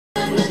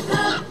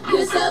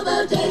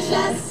so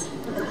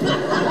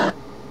bodacious.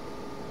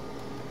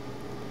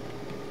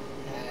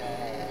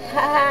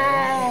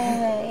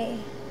 Hi.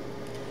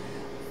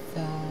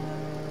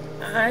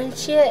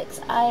 Aren't you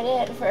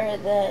excited for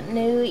the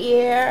new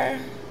year?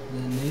 The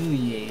new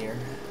year.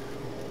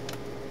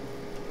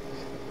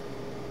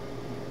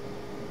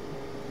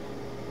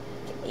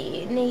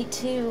 You need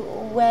to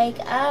wake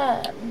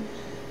up.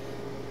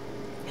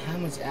 How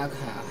much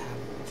alcohol have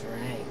you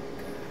drank?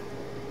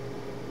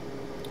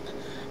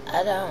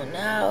 I don't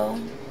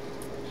know.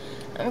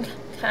 I'm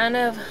kind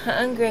of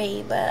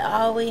hungry, but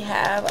all we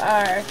have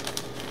are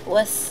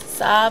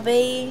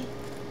wasabi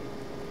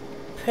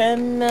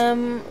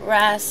premium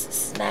rice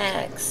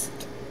snacks.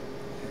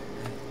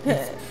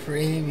 It's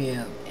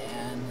premium,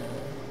 and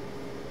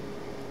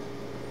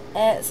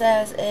It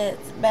says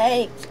it's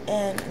baked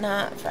and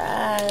not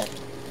fried.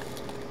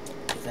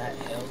 is that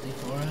healthy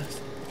for us?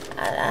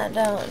 I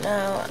don't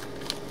know.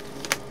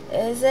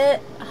 Is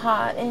it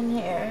hot in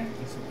here?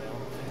 It's a little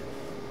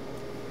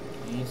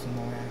bit. You need some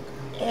more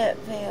alcohol? It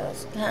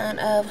feels kind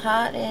of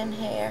hot in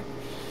here.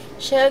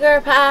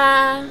 Sugar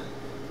pie.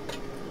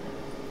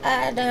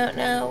 I don't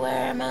know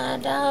where my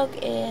dog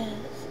is.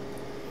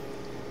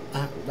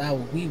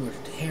 We were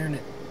tearing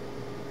it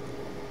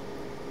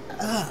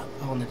up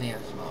on the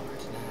dance floor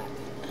tonight.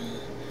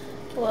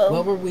 Well,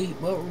 What were we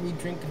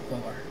drinking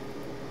for?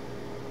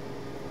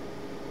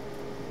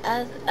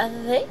 I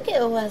think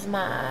it was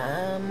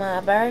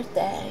my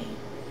birthday.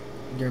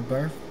 Your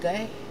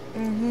birthday?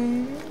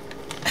 Mhm.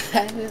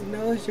 I didn't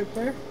know it was your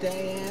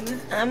birthday, Anna.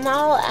 I'm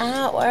all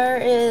out. Where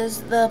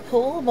is the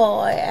pool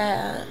boy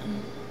at?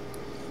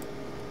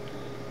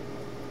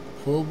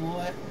 Pool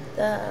boy?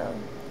 The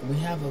We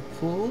have a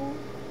pool?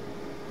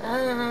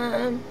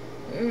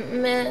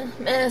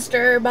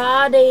 Mr.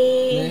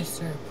 Body.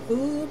 Mr.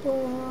 Pool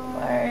Boy.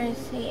 Where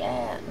is he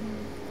at?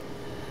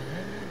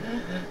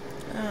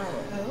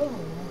 Oh. Oh.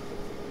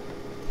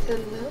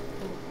 Hello.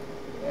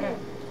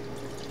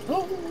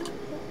 Oh.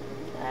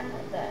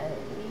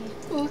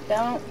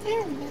 Don't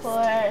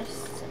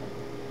force.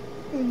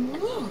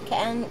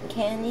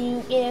 Can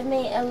you give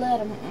me a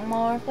little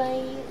more,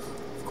 please?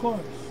 Of course.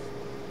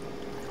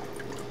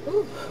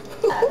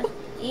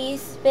 You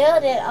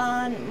spilled it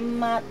on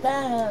my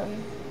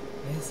thumb.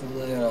 It's a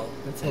little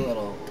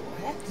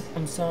wet.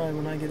 I'm sorry,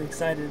 when I get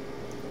excited,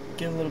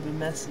 get a little bit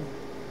messy.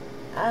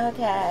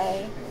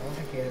 Okay.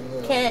 I get a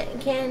little.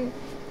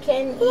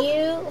 Can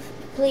you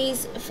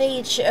please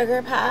feed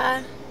Sugar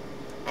Pie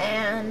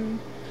and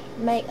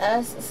make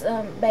us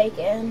some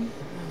bacon?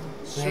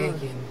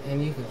 Bacon,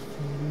 and you can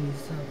feed me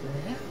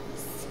something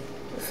else.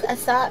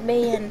 Stop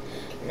being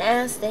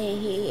nasty.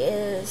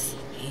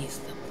 He's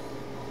the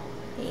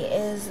He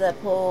is the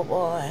pool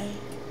boy.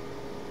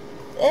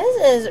 This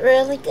is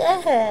really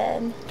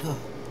good.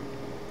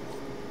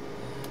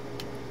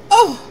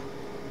 Oh!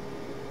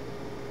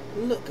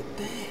 Look at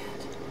that.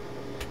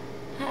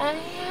 How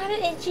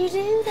did you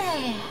do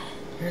that?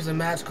 Here's a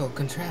magical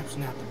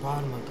contraption at the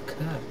bottom of the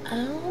cup.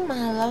 Oh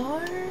my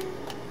lord.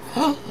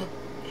 And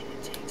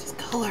it changes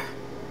color.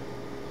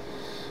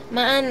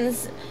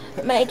 Mine's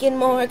making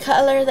more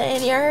color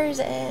than yours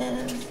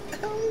is.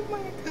 Oh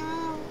my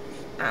gosh.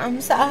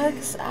 I'm so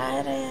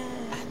excited.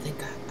 I think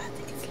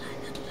it's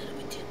lighting up a little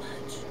bit too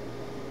much.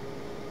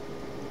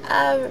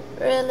 I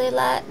really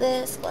like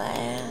this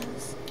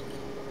glass.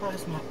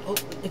 Where's my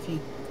if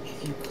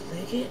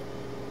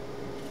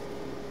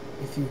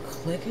you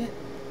click it,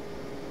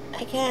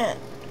 I can't.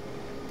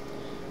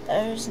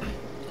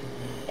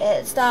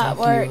 It stopped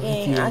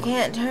working. I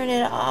can't turn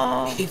it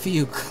off. if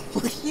you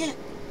click it,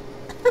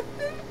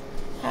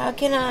 How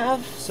can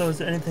I? So is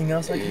there anything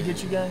else I can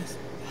get you guys?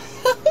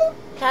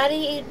 How do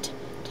you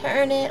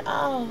turn it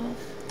off?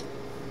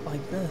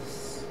 Like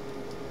this.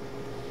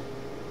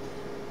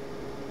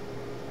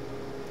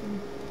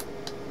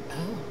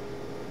 oh,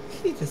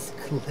 he just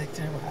clicked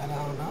it right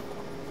on off.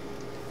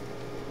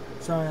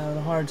 Sorry, I had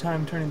a hard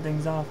time turning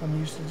things off. I'm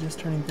used to just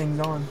turning things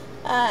on.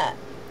 I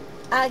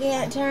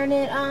can't turn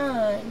it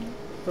on.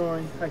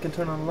 Sorry, I can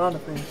turn on a lot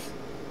of things.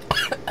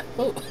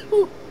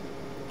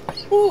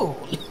 Oh,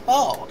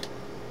 Lord.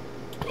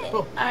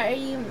 Are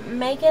you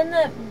making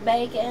the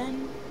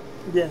bacon?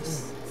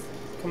 Yes.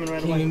 Coming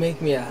right Can away. you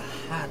make me a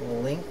hot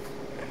link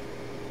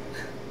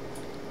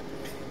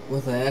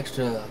with an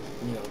extra,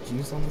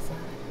 juice on the side?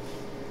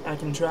 I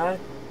can try.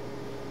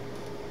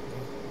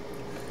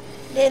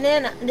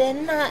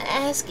 Didn't I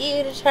ask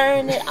you to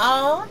turn it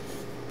off?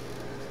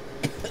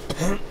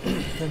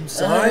 I'm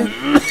sorry.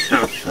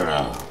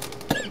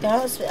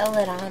 Don't spill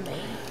it on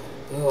me.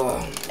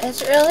 Ugh.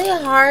 It's really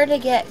hard to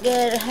get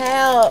good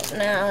help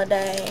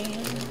nowadays.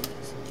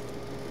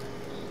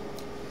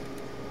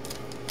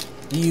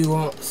 Do you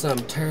want some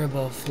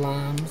turbo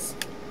flames?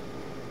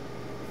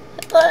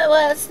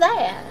 What's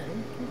that?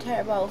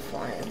 Turbo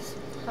flames.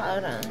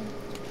 Hold on.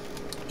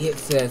 It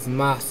says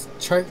Moss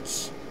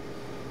Church,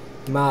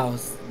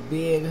 Mouse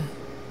Big,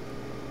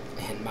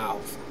 and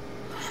Mouse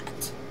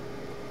Hot.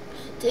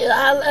 Do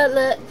I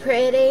look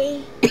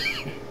pretty?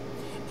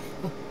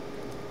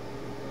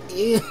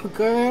 Ew,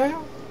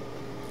 girl.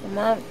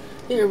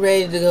 You're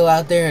ready to go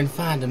out there and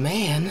find a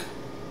man.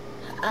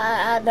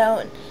 I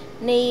don't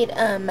need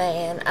a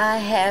man. I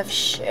have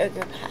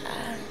sugar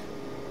pie.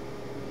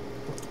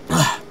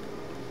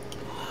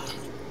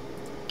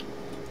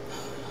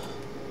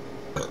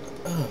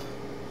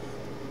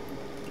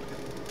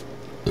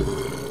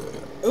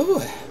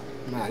 Oh,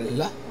 my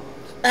love.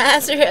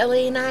 That's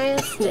really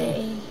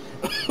nasty.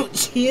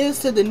 Cheers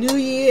to the new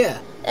year.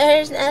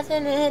 There's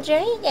nothing to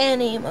drink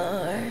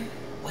anymore.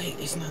 Wait,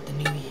 it's not the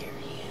new year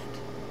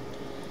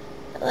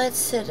yet.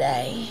 What's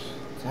today?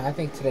 So I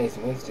think today's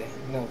Wednesday.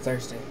 No,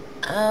 Thursday.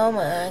 Oh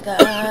my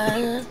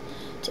god.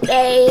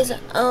 Today's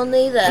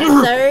only the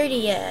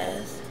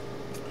 30th.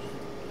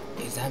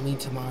 Does that mean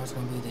tomorrow's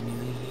gonna be the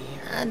new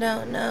year? I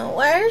don't know.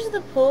 Where's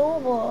the pool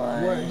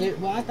boy?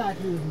 Well, I thought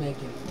he was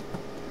making.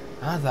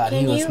 I thought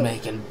Can he was you-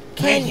 making.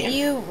 Can bacon.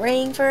 you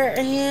ring for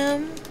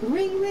him?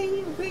 Ring,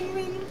 ring, ring,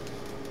 ring.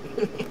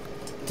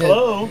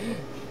 Hello?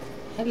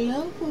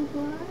 Hello, boo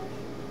boy.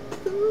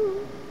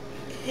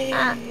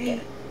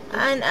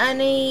 I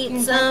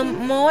need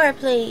some more,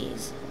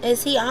 please.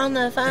 Is he on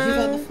the He's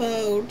on the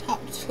phone? phone.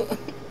 Talk to him.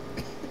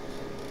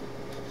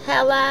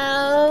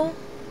 Hello?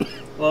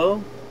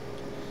 Hello?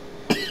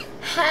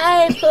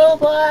 Hey, pool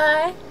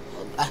boy.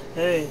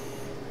 Hey.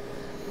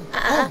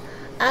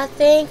 I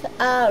think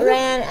I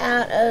ran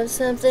out of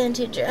something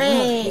to Look,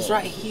 drink. he's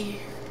right here.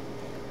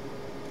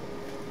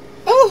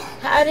 Oh.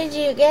 How did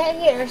you get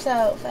here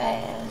so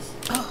fast?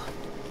 Oh.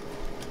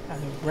 I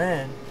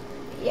ran.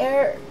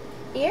 You're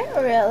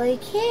really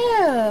cute.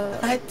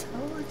 I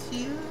told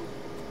you.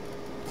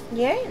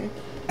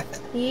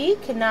 You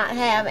cannot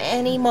have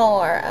any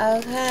more,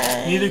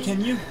 okay? Neither can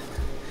you.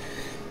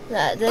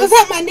 Look, Was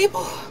that my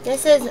nipple?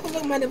 this is. Oh,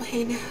 look, my nipple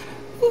hanging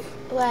out.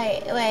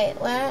 Wait,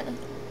 what?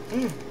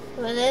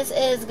 Well, this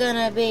is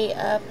gonna be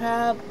a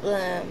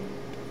problem.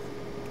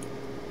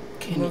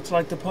 Looks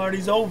like the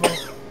party's over.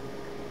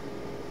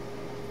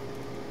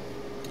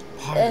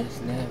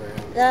 Party's never.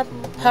 The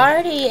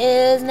party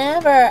is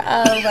never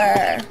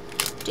over.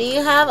 Do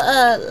you have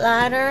a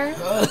lighter?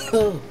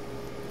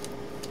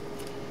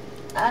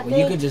 I Well,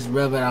 you could just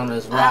rub it on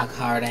his rock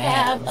hard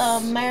have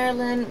abs. a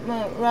Marilyn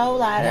Monroe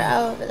lighter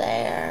over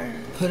there.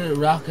 Put a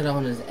rocket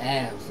on his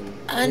abs. And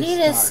I just need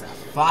to. start a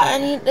fire. I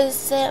need to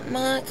set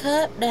my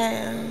cup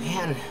down.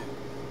 Man.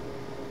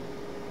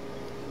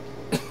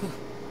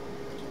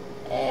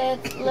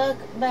 Look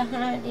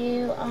behind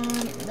you on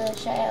the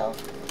shelf.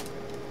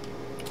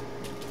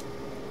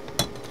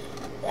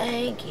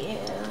 Thank you.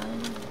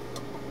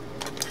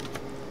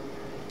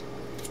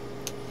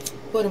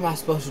 What am I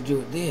supposed to do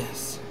with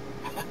this?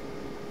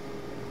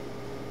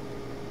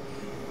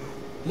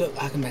 Look,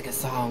 I can make a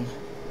song.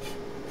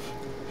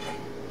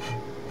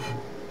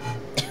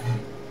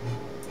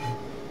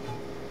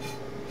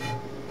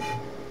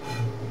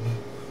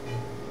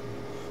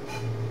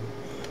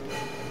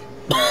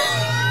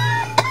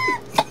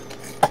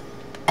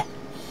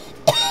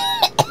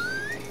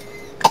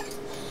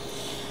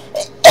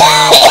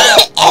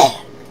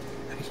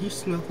 Are you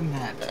smoking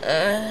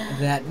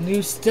that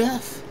new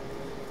stuff?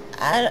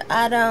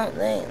 I don't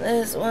think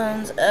this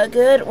one's a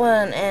good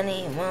one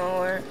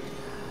anymore.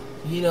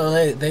 You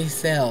know, they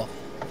sell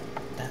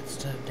that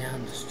stuff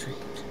down the street.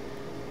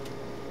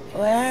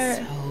 Where?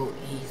 So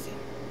easy.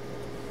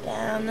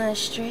 Down the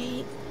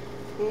street?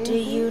 Do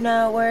you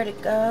know where to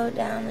go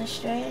down the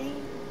street?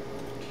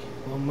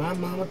 Well, my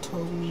mama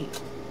told me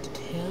to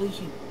tell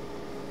you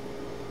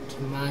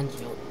to mind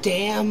your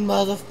damn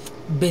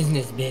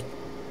business, bitch.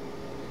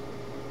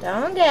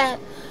 Don't get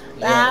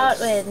loud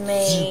with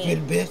me.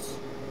 Stupid bitch.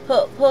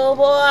 Pool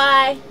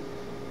boy.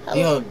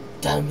 Yo,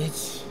 dumb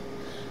bitch.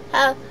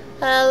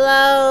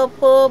 Hello,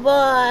 pool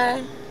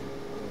boy.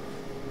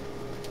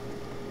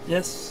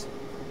 Yes?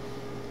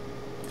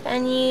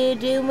 Can you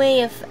do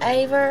me a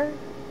favor?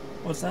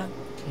 What's that?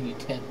 Can you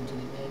tap into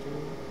the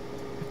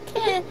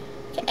bedroom?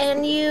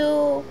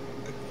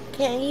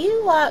 Can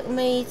you walk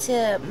me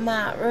to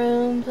my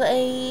room,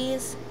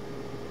 please?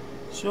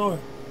 Sure.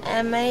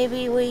 And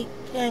maybe we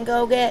can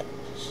go get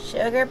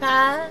sugar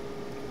pie?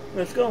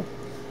 Let's go.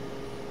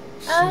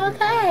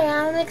 Okay,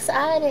 I'm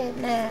excited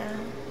now.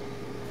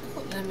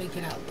 Let me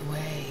get out the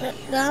way.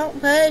 Don't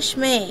push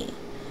me.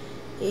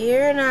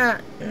 You're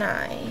not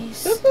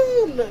nice.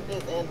 Look at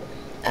that.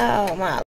 Oh my